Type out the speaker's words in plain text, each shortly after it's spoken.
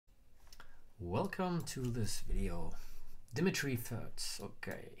Welcome to this video. DmityFerz,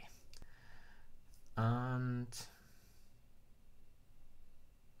 okay. And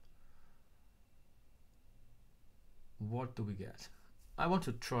what do we get? I want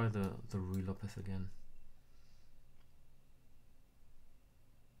to try the real Lopez again.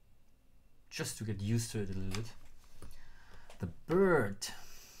 Just to get used to it a little bit. The bird.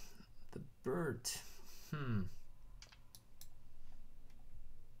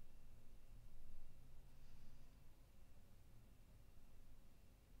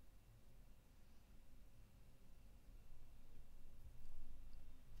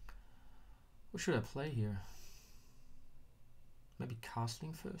 What should I play here? Maybe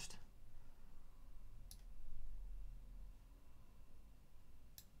castling first?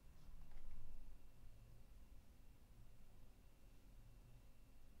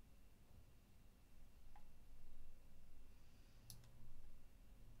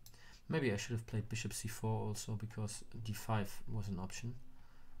 Maybe I should have played bishop c4 also, because d5 was an option.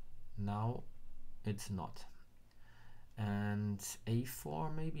 Now it's not. And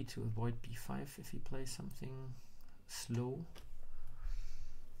a4 maybe to avoid b5 if he plays something slow.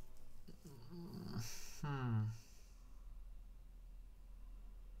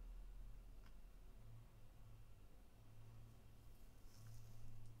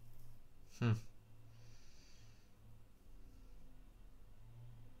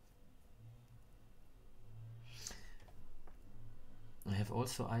 I have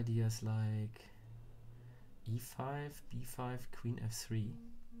also ideas like e5, b5, queen f3,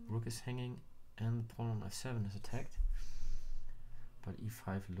 rook is hanging and the pawn on f7 is attacked, but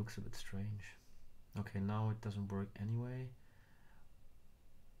e5 looks a bit strange. Okay, now it doesn't work anyway.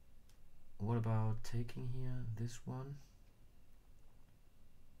 What about taking here, this one?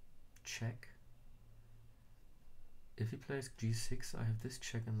 Check. If he plays g6, I have this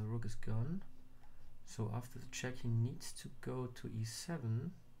check and the rook is gone. So after the check he needs to go to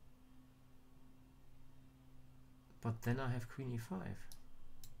e7. But then I have queen e5.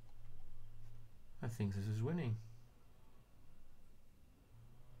 I think this is winning.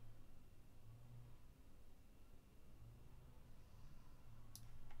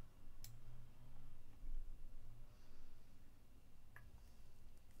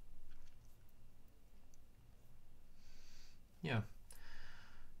 Yeah.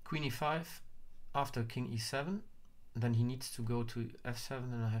 Queen e5 after king e7. Then he needs to go to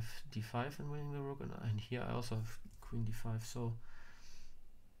f7 and I have d5 and winning the rook, and here I also have queen d5, so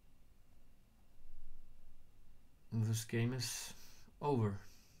this game is over.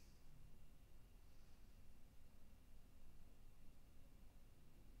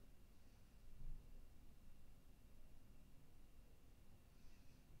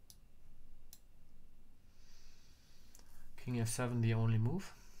 King f7 the only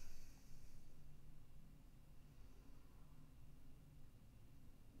move.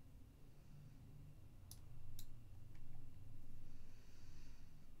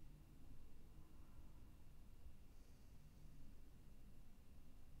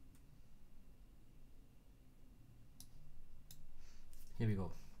 Here we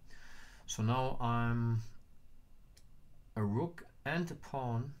go. So now I'm a rook and a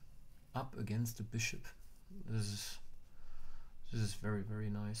pawn up against the bishop. This is very,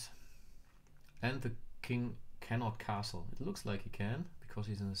 very nice. And the king cannot castle. It looks like he can, because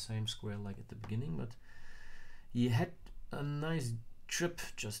he's in the same square like at the beginning, but he had a nice trip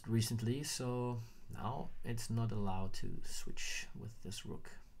just recently, so now it's not allowed to switch with this rook.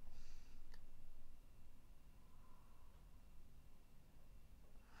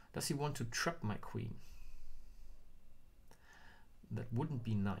 Does he want to trap my queen? That wouldn't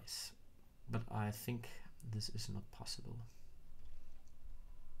be nice, but I think this is not possible.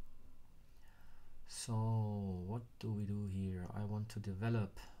 So what do we do here? I want to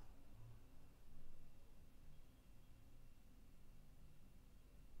develop.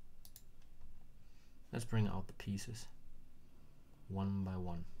 Let's bring out the pieces one by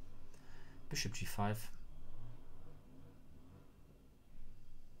one. Bishop g5.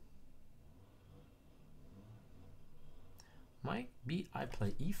 Might be I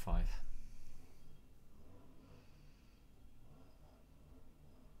play e5.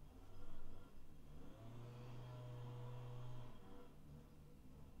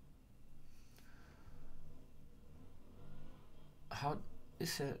 How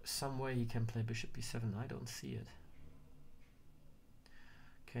is there some way he can play bishop b7? I don't see it.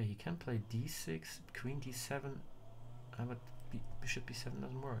 Okay, he can play d6, queen d7, but bishop b7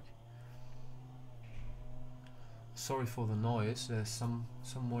 doesn't work. Sorry for the noise, there's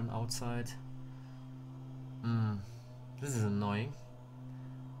someone outside. This is annoying.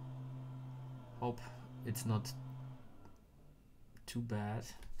 Hope it's not too bad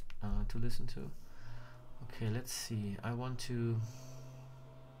to listen to. Okay, let's see. I want to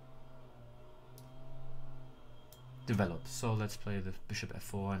develop, so let's play the bishop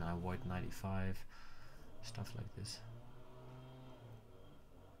f4 and I avoid knight e5, stuff like this.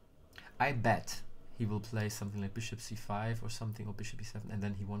 I bet he will play something like bishop c5 or something, or bishop e7, and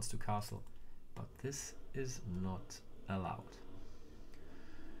then he wants to castle, but this is not allowed.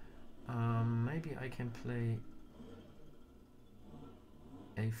 Maybe I can play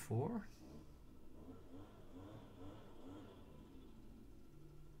a4.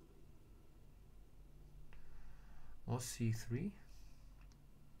 Or c3,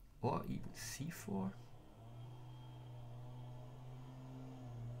 or even c4.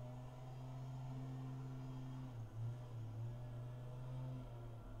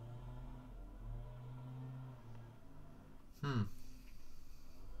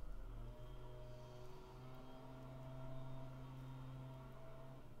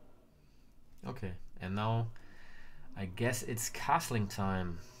 Okay, and now I guess it's castling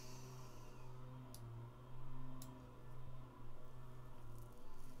time.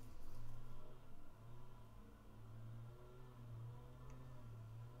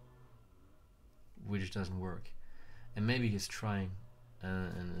 Which doesn't work. And maybe he's trying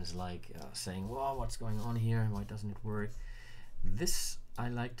and is like saying, "Well, what's going on here? Why doesn't it work?" This I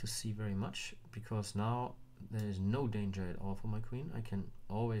like to see very much, because now there is no danger at all for my queen. I can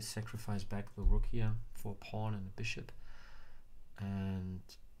always sacrifice back the rook here for a pawn and a bishop, and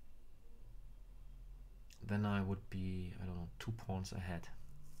then I would be, I don't know, 2 pawns ahead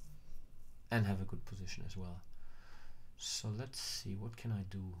and have a good position as well. So let's see, what can I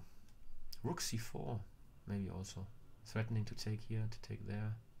do? Rook c4, maybe also. Threatening to take here, to take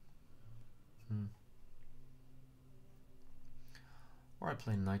there. Or I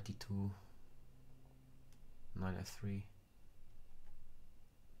play knight d2, knight f3.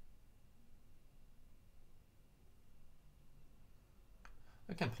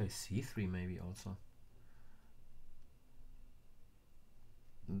 I can play c3 maybe also.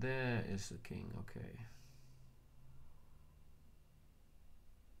 There is the king, okay.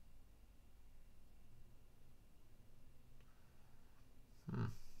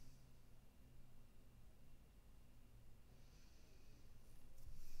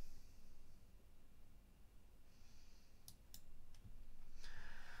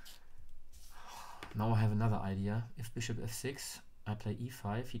 Now I have another idea. If bishop f6, I play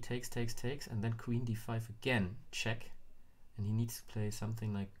e5, he takes, and then queen d5 again, check. And he needs to play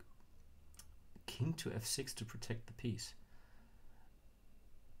something like king to f6 to protect the piece.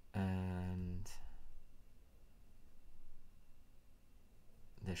 And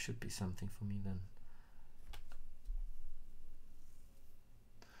there should be something for me then.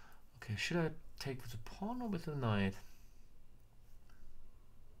 Okay, should I take with the pawn or with the knight?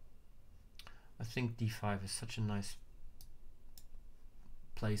 I think d5 is such a nice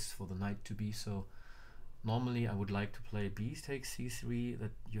place for the knight to be, so normally I would like to play b takes c3, that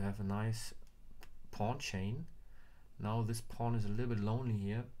you have a nice pawn chain. Now this pawn is a little bit lonely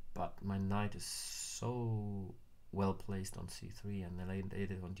here, but my knight is so well placed on c3 and then laid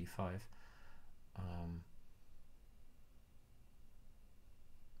it on d5.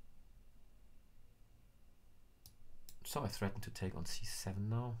 So I threaten to take on c7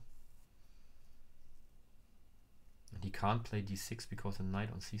 now. And he can't play d6 because the knight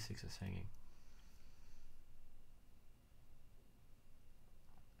on c6 is hanging.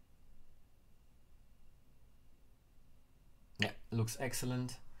 Yeah, looks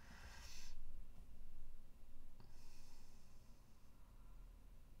excellent.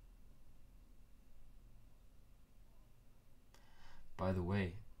 By the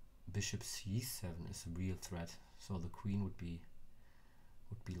way, bishop c7 is a real threat, so the queen would be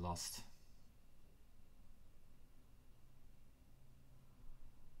lost.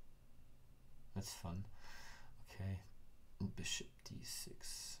 That's fun. Okay, bishop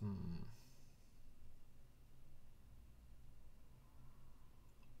d6.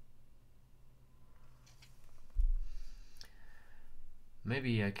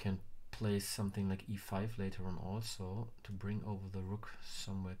 Maybe I can play something like e5 later on also to bring over the rook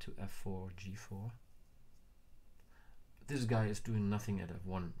somewhere to f4 or g4. This guy is doing nothing at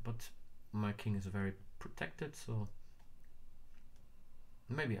f1, but my king is very protected, so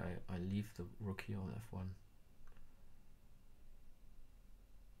maybe I leave the rook here on f1.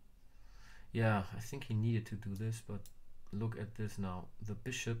 Yeah, I think he needed to do this, but look at this now. The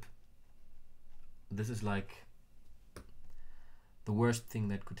bishop, this is like the worst thing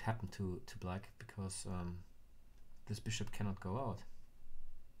that could happen to black, because this bishop cannot go out.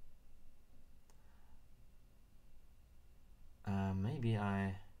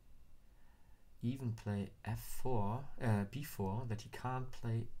 even play f4, b4, that he can't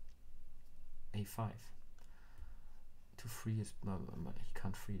play a5 to free his. He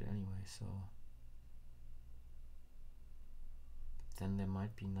can't free it anyway, so then there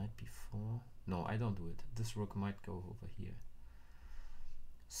might be knight b4. No, I don't do it. This rook might go over here.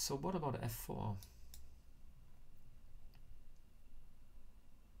 So what about f4?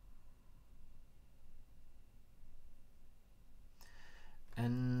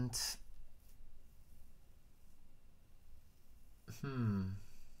 And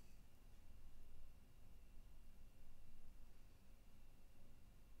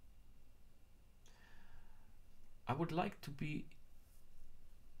I would like to be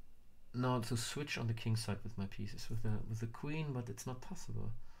now to switch on the king side with my pieces with the queen, but it's not possible.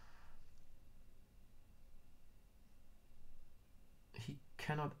 He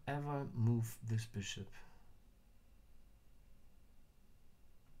cannot ever move this bishop.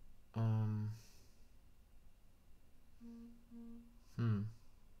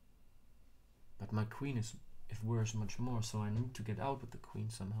 But my queen is worth much more, so I need to get out with the queen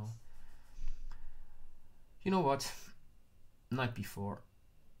somehow. You know what? Knight b4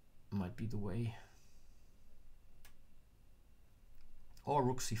 might be the way. Or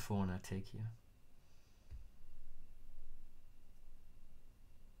rook c4 and I take here.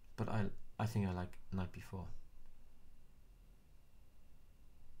 But I think I like knight b4.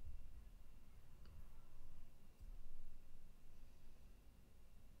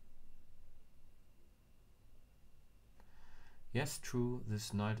 Yes, true,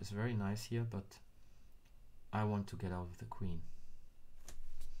 this knight is very nice here, but I want to get out with the queen.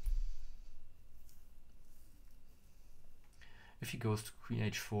 If he goes to queen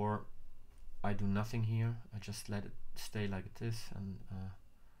h4, I do nothing here. I just let it stay like it is, and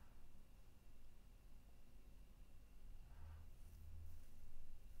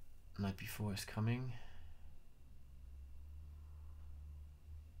knight b4 is coming.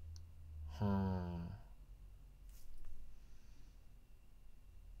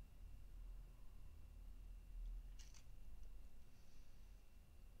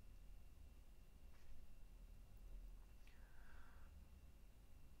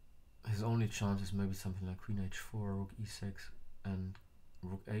 His only chance is maybe something like queen h4, rook e6, and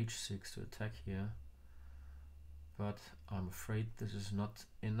rook h6 to attack here. But I'm afraid this is not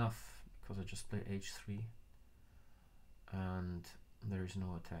enough because I just play h3 and there is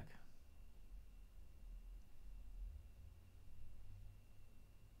no attack.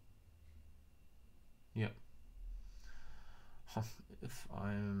 Yeah. If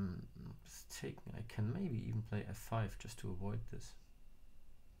I'm mistaken, I can maybe even play f5 just to avoid this.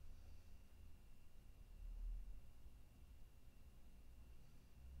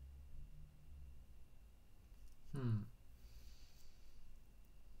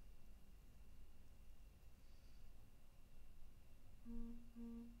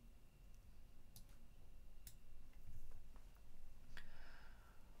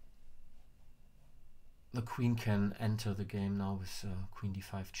 The queen can enter the game now with queen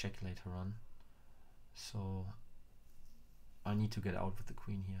d5 check later on, so I need to get out with the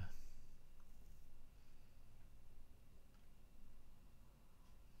queen here.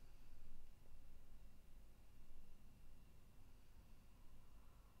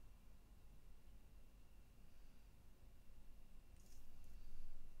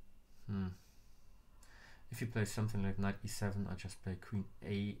 If you play something like knight e7, I just play queen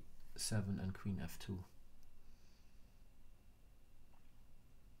a7 and queen f2.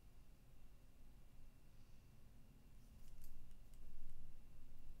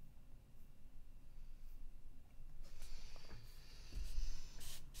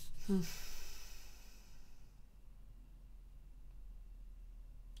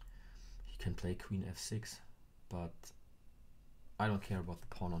 He can play queen f6, but I don't care about the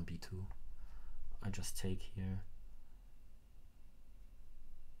pawn on b2. I just take here.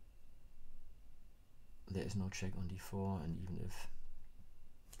 There is no check on d4, and even if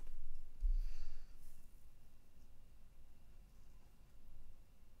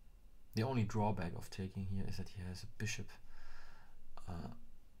the only drawback of taking here is that he has a bishop,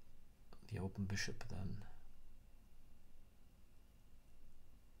 the open bishop then.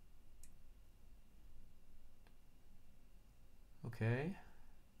 Okay.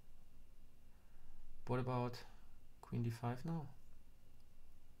 What about queen d5 now?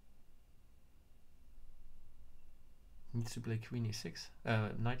 Needs to play queen e6,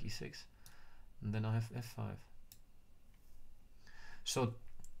 knight e6, and then I have f5. So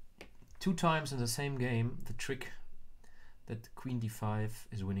 2 times in the same game, the trick that queen d5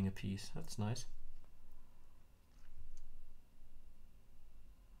 is winning a piece. That's nice.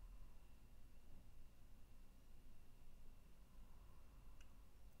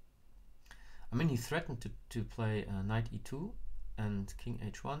 I mean, he threatened to play knight e2 and king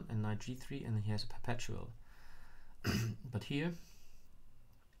h1 and knight g3, and he has a perpetual. But here,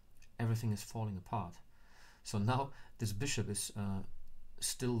 everything is falling apart. So now this bishop is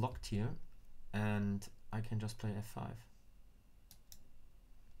still locked here, and I can just play f5.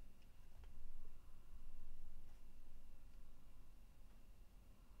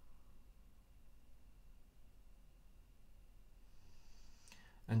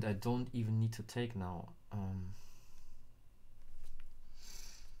 And I don't even need to take now.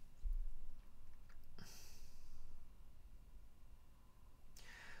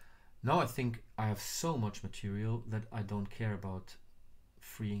 Now I think I have so much material that I don't care about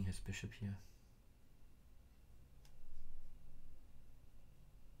freeing his bishop here.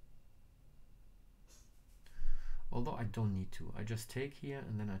 Although I don't need to. I just take here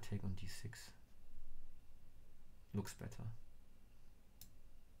and then I take on d6. Looks better.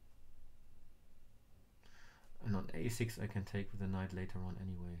 And on a6 I can take with the knight later on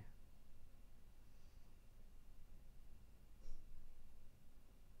anyway.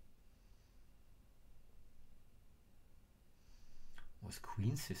 Was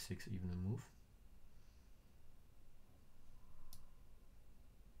queen c6 even a move?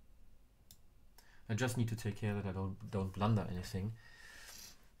 I just need to take care that I don't blunder anything.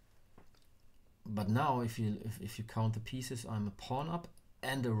 But now if you count the pieces, I'm a pawn up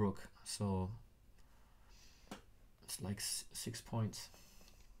and a rook, so it's like 6 points.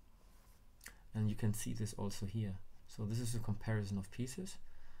 And you can see this also here. So this is a comparison of pieces.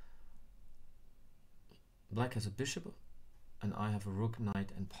 Black has a bishop and I have a rook,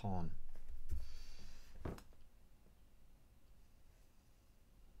 knight and pawn.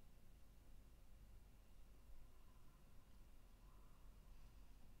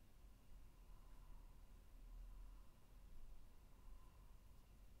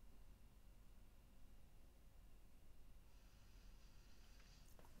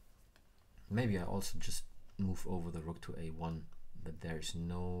 Maybe I also just move over the rook to a1, but there is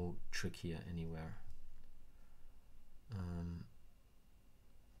no trick here anywhere.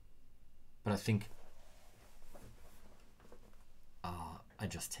 But I think I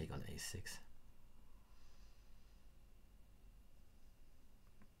just take on a6.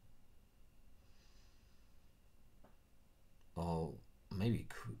 Oh, maybe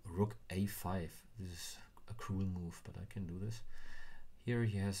rook a5. This is a cruel move, but I can do this. Here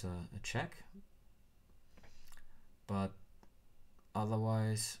he has a check, but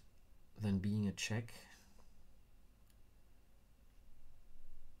otherwise than being a check,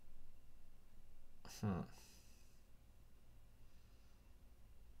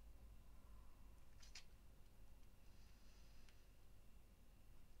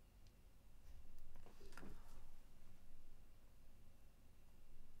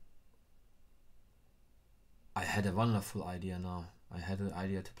 I had a wonderful idea now. I had an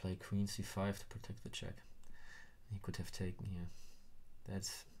idea to play queen c5 to protect the check. He could have taken here.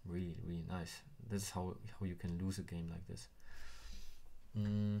 That's really, really nice. This is how you can lose a game like this.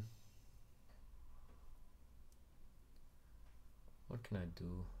 What can I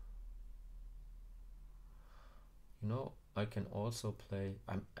do? You know, I can also play.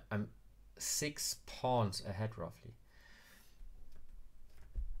 I'm 6 pawns ahead roughly.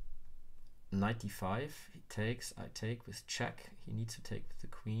 Knight d5, he takes, I take with check. He needs to take with the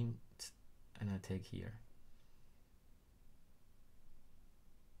queen, and I take here.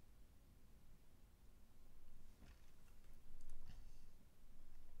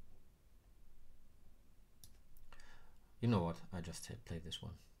 You know what? I just play this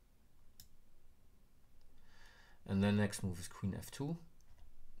one. And then next move is queen f2.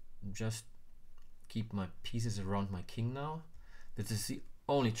 Just keep my pieces around my king now. This is the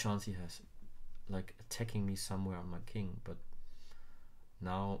only chance he has, like attacking me somewhere on my king. But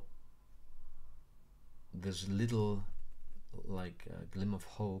now this little like glimmer of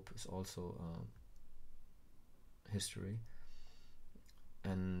hope is also history.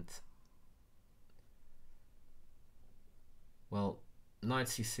 And well, knight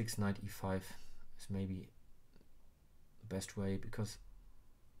c6, knight e5 is maybe the best way, because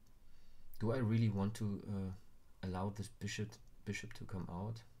do I really want to allow this bishop to come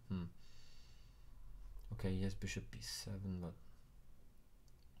out? Okay, yes, bishop b7, but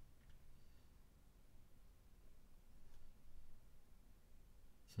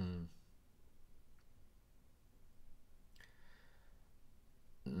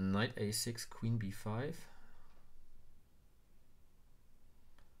knight a6, queen b5.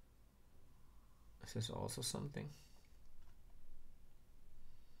 Is this also something?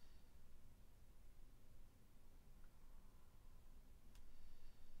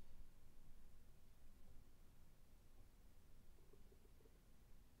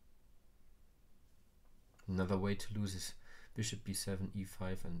 Another way to lose is bishop b7,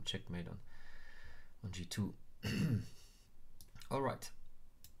 e5, and checkmate on g2. Alright.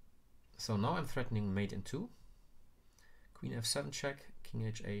 So now I'm threatening mate in 2. Queen f7 check, king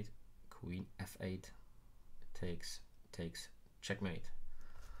h8, queen f8, takes, checkmate.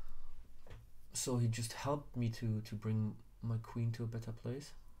 So he just helped me to bring my queen to a better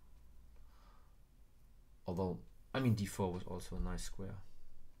place. Although, I mean, d4 was also a nice square.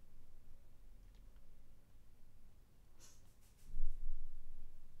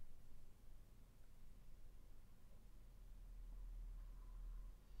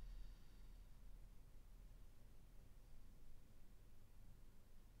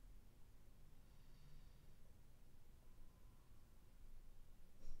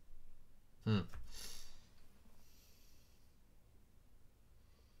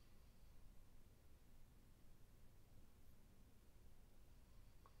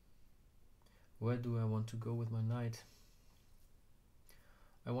 Where do I want to go with my knight?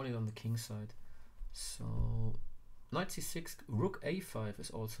 I want it on the king side. So knight c6, rook a5 is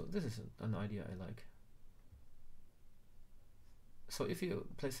also, this is an idea I like. So if you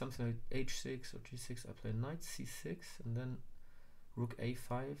play something like h6 or g6, I play knight c6 and then rook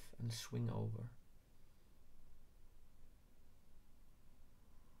a5 and swing over.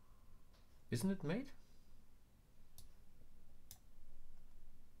 Isn't it mate?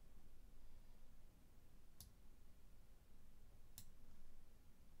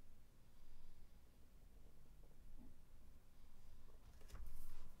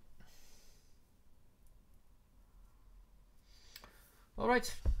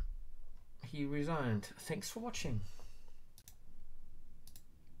 Alright, he resigned. Thanks for watching.